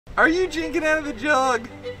Are you drinking out of the jug?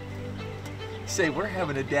 Say, we're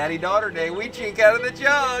having a daddy-daughter day. We drink out of the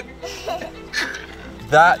jug.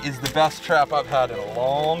 That is the best trap I've had in a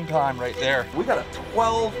long time right there. We got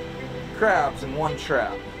 12 crabs in one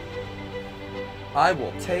trap. I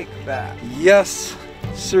will take that. Yes,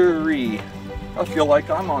 sirree. I feel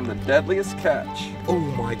like I'm on the deadliest catch. Oh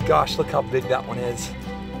my gosh, look how big that one is.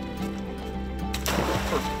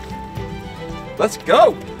 Let's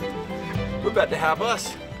go. We're about to have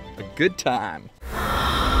us a good time.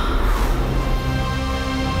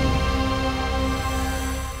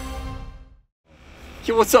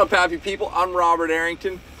 Hey, what's up, happy people? I'm Robert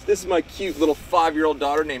Arrington. This is my cute little 5-year-old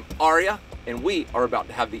daughter named Aria, and we are about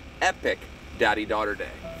to have the epic daddy-daughter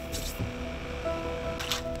day.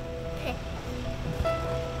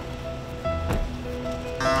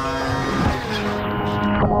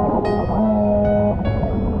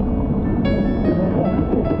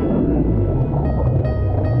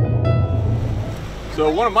 So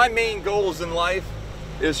one of my main goals in life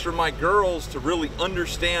is for my girls to really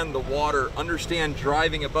understand the water, understand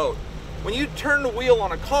driving a boat. When you turn the wheel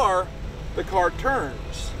on a car, the car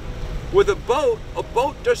turns. With a boat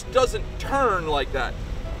just doesn't turn like that.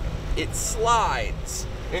 It slides,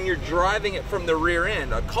 and you're driving it from the rear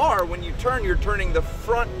end. A car, when you turn, you're turning the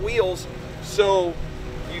front wheels, so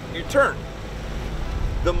you turn.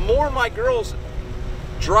 The more my girls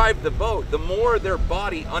drive the boat, the more their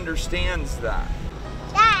body understands that.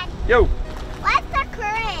 Dad. Yo. What's the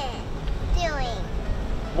current doing?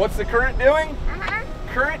 What's the current doing? Uh-huh.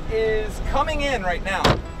 Current is coming in right now.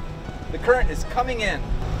 The current is coming in.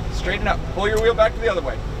 Straighten up. Pull your wheel back to the other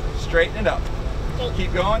way. Straighten it up. Straight.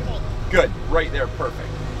 Keep going. Straight. Good. Right there. Perfect.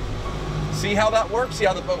 See how that works? See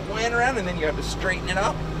how the boat went around and then you have to straighten it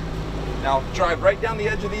up? Now drive right down the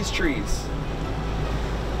edge of these trees.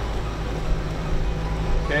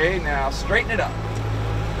 Okay, now straighten it up.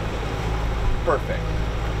 Perfect.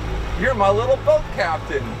 You're my little boat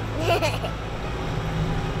captain.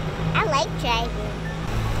 I like driving.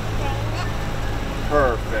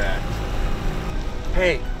 Perfect.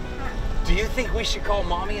 Hey, do you think we should call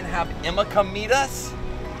Mommy and have Emma come meet us?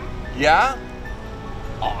 Yeah?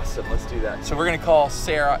 Awesome, let's do that. So we're gonna call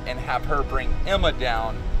Sarah and have her bring Emma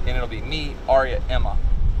down, and it'll be me, Aria, Emma.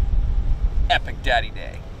 Epic Daddy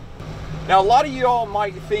Day. Now, a lot of you all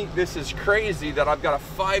might think this is crazy that I've got a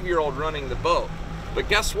 5-year-old running the boat. But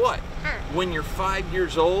guess what? When you're 5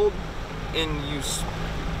 years old and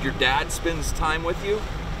your dad spends time with you,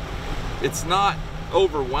 it's not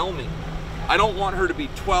overwhelming. I don't want her to be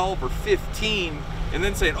 12 or 15 and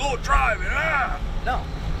then saying, oh, drive it, ah! No.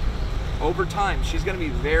 Over time, she's gonna be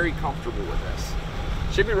very comfortable with this.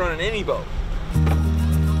 She'll be running any boat.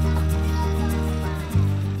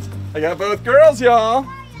 I got both girls, y'all.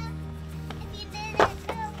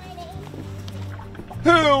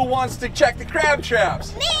 Who wants to check the crab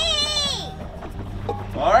traps? Me!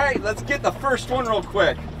 All right, let's get the first one real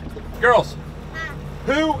quick. Girls,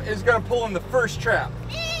 who is gonna pull in the first trap?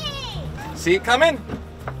 Me! See it coming?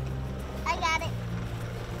 I got it.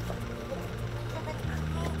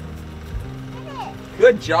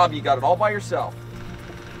 Good job, you got it all by yourself.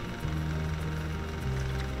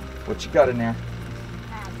 What you got in there?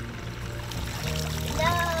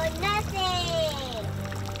 No, nothing.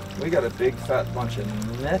 We got a big fat bunch of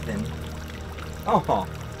nothing. Oh,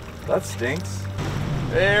 that stinks.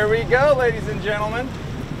 There we go, ladies and gentlemen.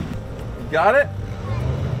 You got it?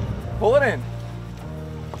 Pull it in.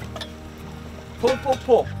 Pull, pull,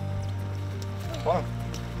 pull. Come on.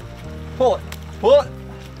 Pull it, pull it.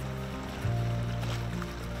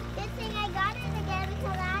 Good thing I got it again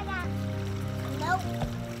because I got...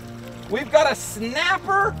 Nope. We've got a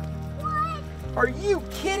snapper? What? Are you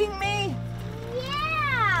kidding me?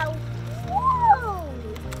 Yeah. Whoa.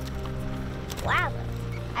 Wow.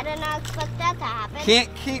 I did not expect that to happen.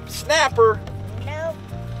 Can't keep snapper. Nope.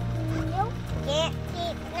 Nope. Can't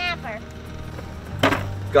keep snapper.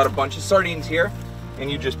 Got a bunch of sardines here, and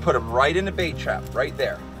you just put them right in the bait trap, right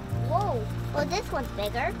there. Whoa. Well, this one's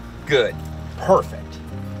bigger. Good. Perfect.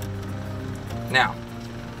 Now,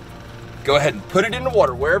 go ahead and put it in the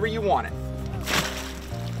water wherever you want it.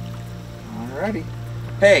 Alrighty.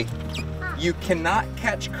 Hey, you cannot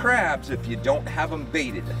catch crabs if you don't have them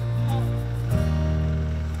baited.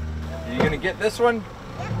 Are you gonna get this one?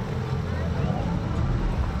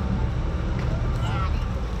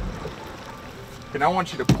 And I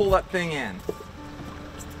want you to pull that thing in.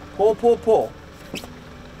 Pull, pull, pull.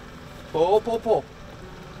 Pull, pull, pull.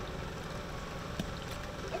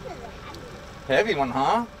 This is a Heavy one,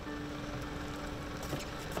 huh?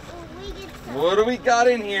 heavy. What do we got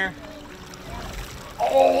in here?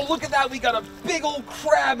 Oh, look at that. We got a big old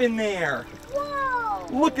crab in there. Whoa.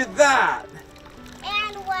 Look at that.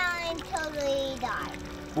 And one totally died.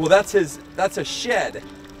 Well, that's a shed.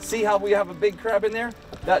 See how we have a big crab in there?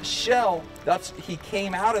 That shell, he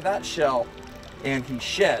came out of that shell and he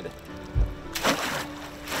shed.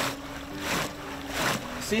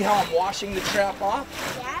 See how I'm washing the trap off?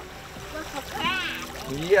 Yeah, with a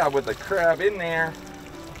crab. Yeah, with a crab in there.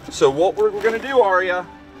 So what we're gonna do, Aria,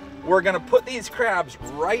 we're gonna put these crabs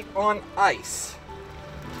right on ice.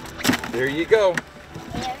 There you go.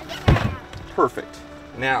 There's the crab. Perfect.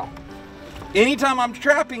 Now, anytime I'm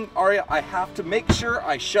trapping, Aria, I have to make sure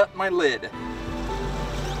I shut my lid.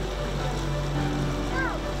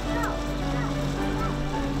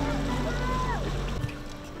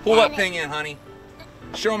 Pull that thing in, honey.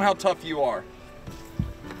 Show them how tough you are.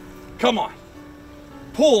 Come on.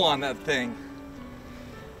 Pull on that thing.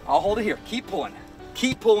 I'll hold it here. Keep pulling.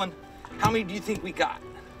 Keep pulling. How many do you think we got?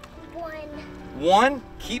 One. One?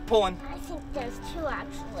 Keep pulling. I think there's two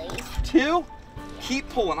actually. Two? Keep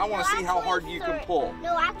pulling. I want to see how hard you can pull.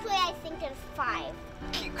 No, actually I think there's 5.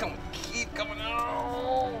 Keep coming. Keep coming.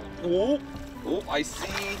 Oh. Oh, oh, I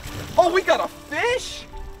see. Oh, we got a fish?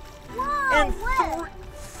 Whoa, And what?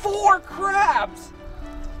 4 crabs.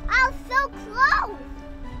 Oh, so close.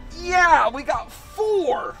 Yeah, we got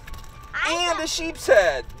 4. And a sheep's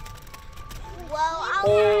head. Whoa,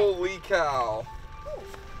 Holy cow.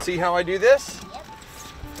 See how I do this? Yep.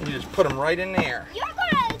 You just put them right in there. You're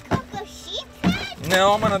gonna cook a sheep's head?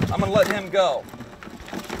 No, I'm gonna let him go.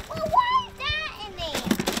 Well, why is that in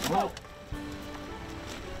there? Well,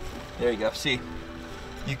 there you go. See,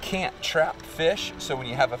 you can't trap fish, so when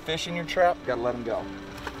you have a fish in your trap, you gotta let them go.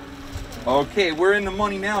 Okay, we're in the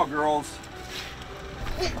money now, girls.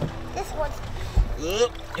 This one's.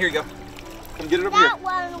 Here you go. Come get it over here. That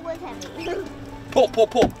one was heavy. Pull, pull,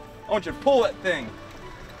 pull. I want you to pull that thing.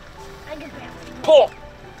 I just grabbed it. Pull.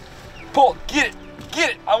 Pull. Get it.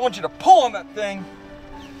 Get it. I want you to pull on that thing.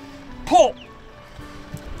 Pull.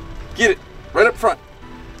 Get it. Right up front.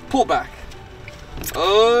 Pull back.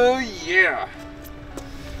 Oh, yeah.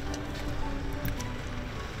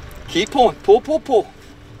 Keep pulling. Pull, pull, pull.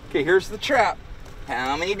 Okay, here's the trap.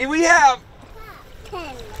 How many do we have?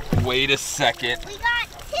 10. Wait a second. We got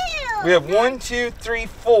 2. We have 1, 2, 3,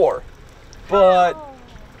 4. But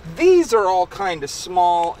these are all kind of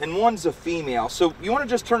small, and one's a female. So you want to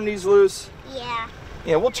just turn these loose? Yeah.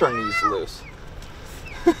 Yeah, we'll turn these loose.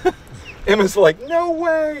 Emma's like, no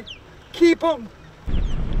way. Keep them.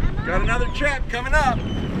 Got another trap coming up.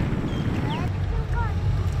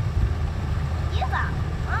 You got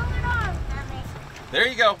long arms, Mommy. There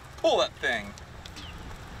you go. Pull that thing.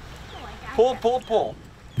 Oh, I got Pull, that. pull, pull.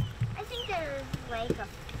 I think there's like a.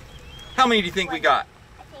 How many do you think we got?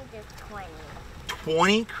 I think there's 20.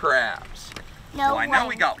 20 crabs. No, Well, I know one.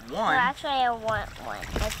 we got Well, one. actually, I want one.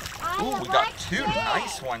 Ooh, we got 2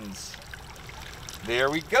 nice ones.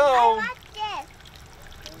 There we I go. like this.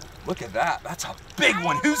 Look at that. That's a big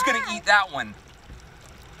one. Who's going to eat that one?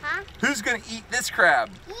 Huh? Who's going to eat this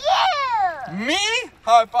crab? You! Me?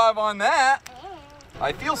 High five on that.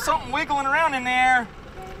 I feel something wiggling around in there.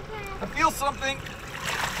 I feel something.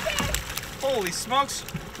 Holy smokes.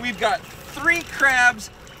 We've got 3 crabs,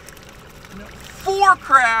 4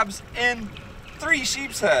 crabs, and 3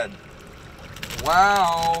 sheep's head.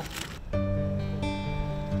 Wow.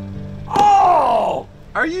 Oh!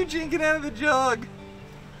 Are you drinking out of the jug?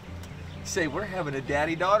 Say, we're having a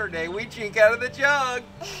daddy-daughter day. We drink out of the jug.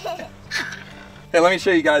 Hey, let me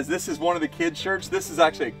show you guys. This is one of the kids' shirts. This is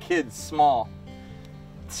actually a kid's small.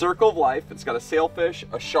 Circle of Life. It's got a sailfish,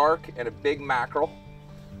 a shark, and a big mackerel,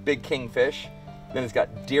 big kingfish. Then it's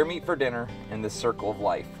got Deer Meat for Dinner and the Circle of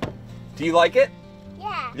Life. Do you like it?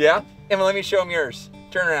 Yeah. Yeah? Emma, let me show them yours.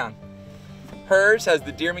 Turn around. Hers has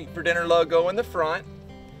the Deer Meat for Dinner logo in the front.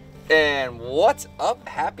 And what's up,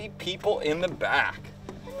 happy people in the back?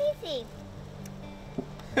 Let me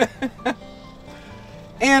see.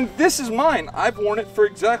 And this is mine. I've worn it for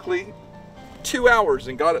exactly 2 hours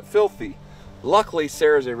and got it filthy. Luckily,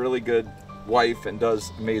 Sarah's a really good wife and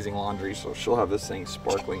does amazing laundry, so she'll have this thing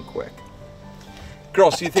sparkling quick.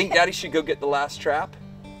 Girls, do you think Daddy should go get the last trap?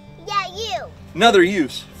 Yeah, you. Another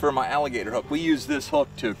use for my alligator hook. We use this hook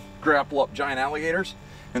to grapple up giant alligators.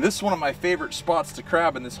 And this is one of my favorite spots to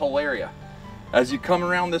crab in this whole area. As you come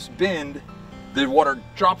around this bend, the water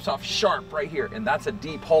drops off sharp right here, and that's a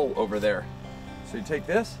deep hole over there. So you take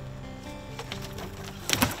this,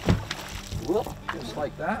 whoop, just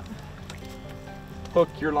like that. Hook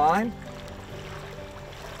your line,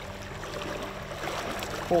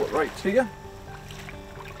 pull it right to you.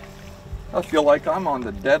 I feel like I'm on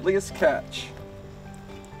the deadliest catch.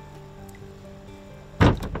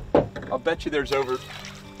 I'll bet you there's over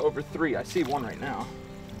 3. I see one right now.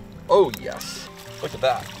 Oh yes, look at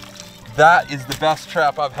that. That is the best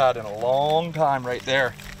trap I've had in a long time right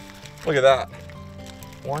there. Look at that.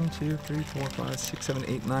 1, 2, 3, 4, 5, 6, 7,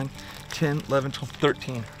 8, 9, 10, 11, 12,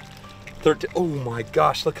 13. 13, oh my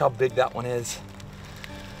gosh, look how big that one is.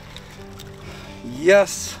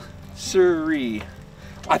 Yes, sirree.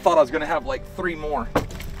 I thought I was gonna have like 3 more.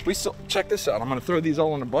 We still, check this out. I'm gonna throw these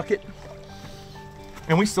all in a bucket.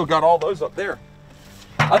 And we still got all those up there.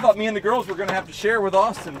 I thought me and the girls were gonna have to share with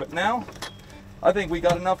Austin, but now I think we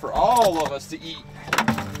got enough for all of us to eat.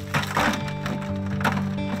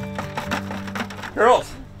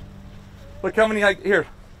 Girls, look how many here.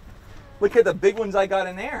 Look at the big ones I got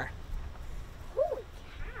in there. Holy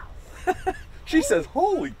cow. She says,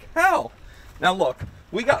 holy cow. Now look,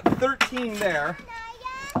 we got 13 there.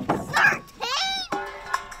 I got 13?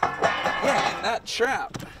 Yeah, in that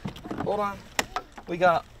trap. Hold on. We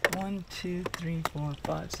got 1, 2, 3, 4,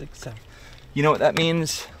 5, 6, 7. You know what that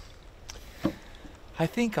means? I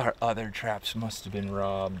think our other traps must have been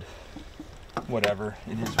robbed. Whatever,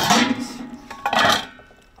 it is what it is.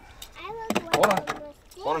 Hold on.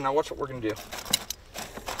 Hold on, now watch what we're gonna do. Dad,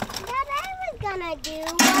 I was gonna do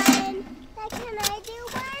one. Dad, can I do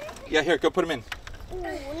one? Yeah, here, go put them in.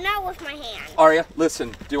 Ooh, not with my hand. Aria,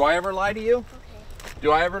 listen, do I ever lie to you? Okay.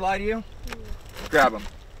 Do I ever lie to you? Grab them.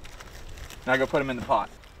 Now go put them in the pot.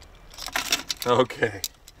 Okay.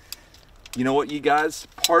 You know what, you guys?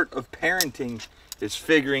 Part of parenting is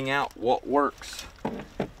figuring out what works.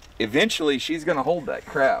 Eventually, she's gonna hold that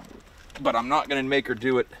crab, but I'm not gonna make her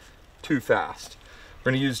do it too fast.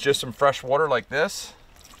 We're gonna use just some fresh water like this.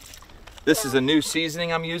 This is a new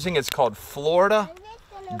seasoning I'm using. It's called Florida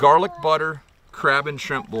garlic butter crab and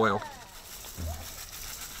shrimp boil.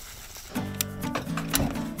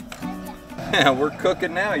 We're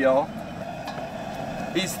cooking now, y'all.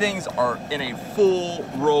 These things are in a full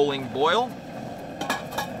rolling boil.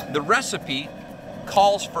 The recipe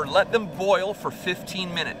calls for let them boil for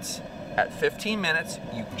 15 minutes. At 15 minutes,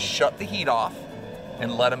 you shut the heat off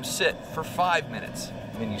and let them sit for 5 minutes.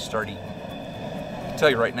 Then you start eating. I can tell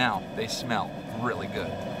you right now, they smell really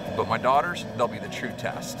good. But my daughters, they'll be the true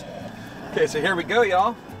test. Okay, so here we go,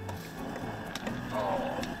 y'all.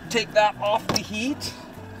 Take that off the heat.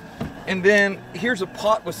 And then here's a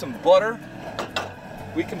pot with some butter.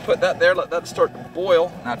 We can put that there, let that start to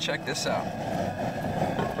boil. Now check this out.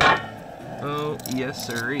 Oh, yes,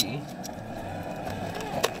 sirree.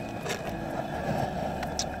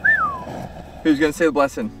 Who's gonna say the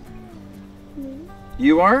blessing? Me.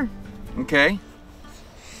 You are? Okay.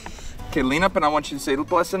 Okay, lean up and I want you to say the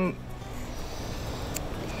blessing.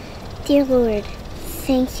 Dear Lord,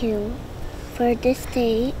 thank you for this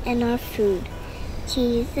day and our food.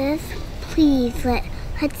 Jesus, please let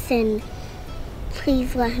Hudson,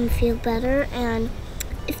 please let him feel better. And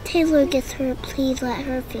if Taylor gets hurt, please let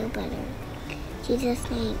her feel better. In Jesus'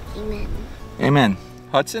 name, amen. Amen.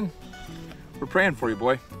 Hudson, we're praying for you,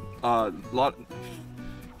 boy.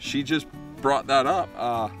 She just brought that up.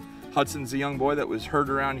 Hudson's a young boy that was hurt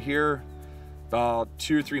around here about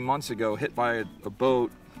 2 or 3 months ago, hit by a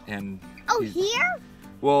boat. And oh, here?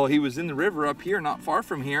 Well, he was in the river up here, not far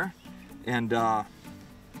from here. And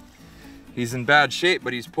he's in bad shape,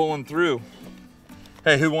 but he's pulling through.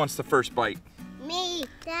 Hey, who wants the first bite? Me,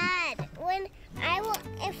 Dad.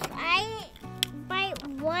 If I bite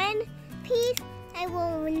one piece, I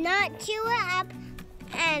will not chew it up,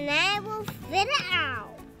 and I will spit it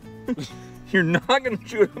out. You're not gonna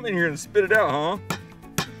chew it up and you're gonna spit it out, huh?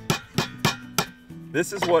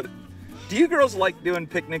 This is what, do you girls like doing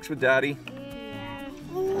picnics with Daddy? Yeah.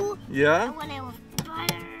 Ooh, Yeah? I want it with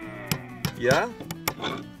butter. Yeah?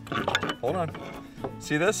 Hold on.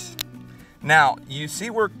 See this? Now, you see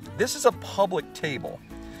this is a public table,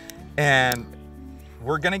 and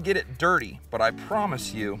we're gonna get it dirty, but I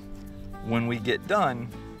promise you, when we get done,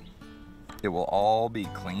 it will all be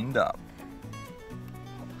cleaned up.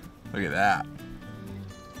 Look at that.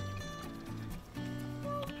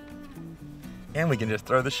 And we can just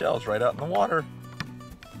throw the shells right out in the water.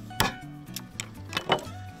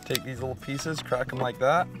 Take these little pieces, crack them like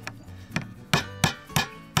that.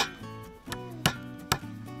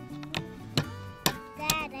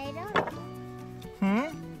 Dad, I don't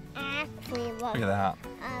actually want Look at that.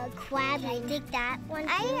 a crab. I take that one.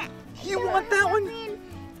 You want that one?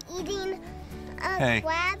 Eating Hey,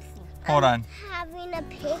 crabs. hold on. Having a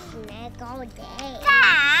picnic all day.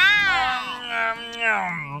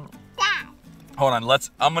 Hold on,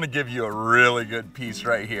 I'm gonna give you a really good piece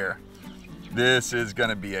right here. This is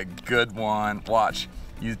gonna be a good one. Watch.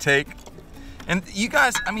 You take, and you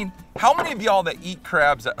guys, I mean, how many of y'all that eat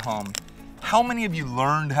crabs at home, how many of you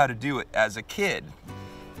learned how to do it as a kid?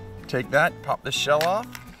 Take that, pop the shell off.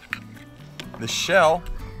 The shell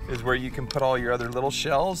is where you can put all your other little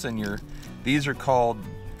shells, and these are called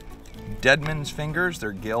deadman's fingers.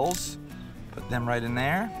 They're gills. Put them right in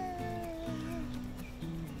there.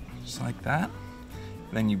 Just like that.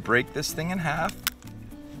 Then you break this thing in half.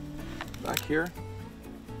 Back here.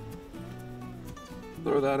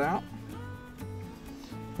 Throw that out.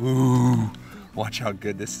 Ooh, watch how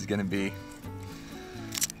good this is gonna be.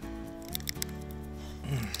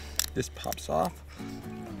 This pops off.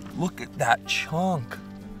 Look at that chunk.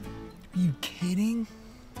 Are you kidding?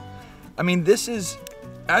 I mean, this is,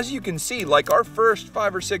 as you can see, like our first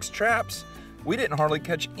 5 or 6 traps, we didn't hardly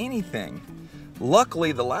catch anything.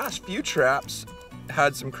 Luckily, the last few traps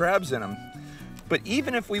had some crabs in them. But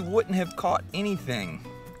even if we wouldn't have caught anything,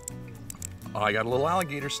 oh, I got a little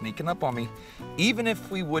alligator sneaking up on me. Even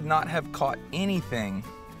if we would not have caught anything,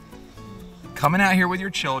 coming out here with your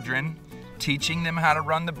children, teaching them how to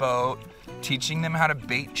run the boat, teaching them how to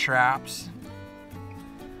bait traps.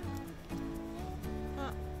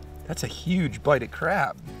 That's a huge bite of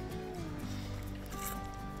crab.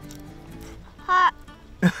 Hot.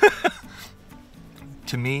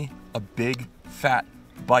 To me, a big, fat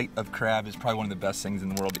bite of crab is probably one of the best things in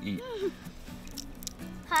the world to eat.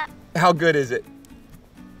 Hot. How good is it?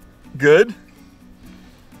 Good?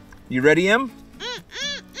 You ready, Em?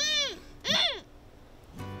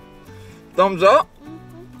 Thumbs up?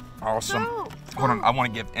 Awesome. No. Hold on, I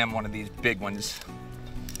want to give Em one of these big ones.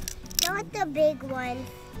 Not the big ones,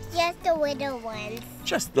 just the little ones.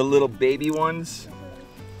 Just the little baby ones.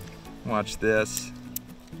 Watch this.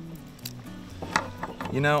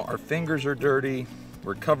 You know, our fingers are dirty.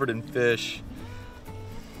 We're covered in fish.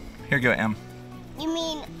 Here you go, Em. You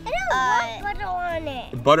mean, I don't want butter on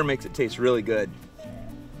it. The butter makes it taste really good.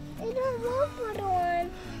 I don't want butter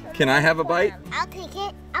on. Can I have a bite? I'll take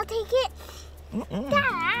it. I'll take it.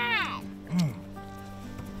 Dad.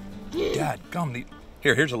 Dad, come.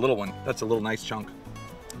 Here's a little one. That's a little nice chunk.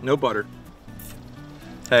 No butter.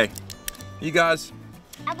 Hey, you guys.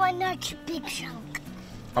 I want a big chunk.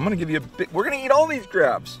 I'm gonna give you a big, we're gonna eat all these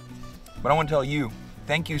crabs. But I wanna tell you,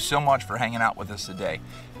 thank you so much for hanging out with us today.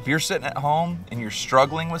 If you're sitting at home and you're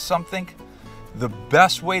struggling with something, the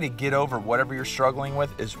best way to get over whatever you're struggling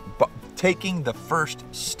with is taking the first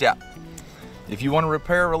step. If you wanna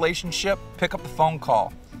repair a relationship, pick up the phone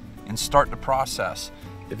call and start the process.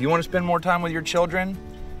 If you wanna spend more time with your children,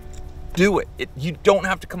 do it. You don't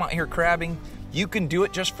have to come out here crabbing. You can do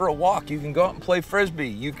it just for a walk. You can go out and play Frisbee.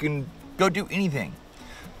 You can go do anything.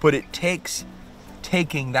 But it takes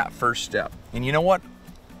taking that first step. And you know what?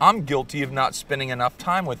 I'm guilty of not spending enough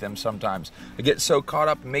time with them sometimes. I get so caught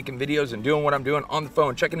up in making videos and doing what I'm doing on the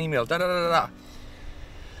phone, checking emails, da-da-da-da-da.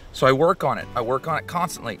 So I work on it. I work on it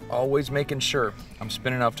constantly, always making sure I'm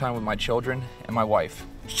spending enough time with my children and my wife.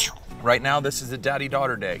 Right now, this is a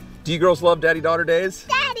daddy-daughter day. Do you girls love daddy-daughter days?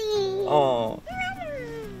 Daddy. Oh.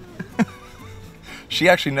 She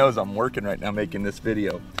actually knows I'm working right now making this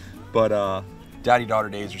video. But daddy-daughter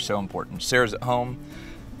days are so important. Sarah's at home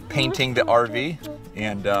painting the RV,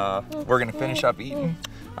 and we're gonna finish up eating.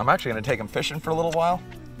 I'm actually gonna take them fishing for a little while.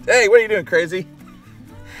 Hey, what are you doing, crazy?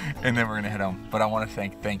 And then we're gonna head home. But I wanna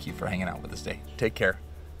thank you for hanging out with us today. Take care.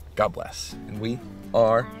 God bless. And we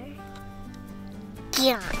are...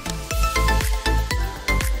 Yeah.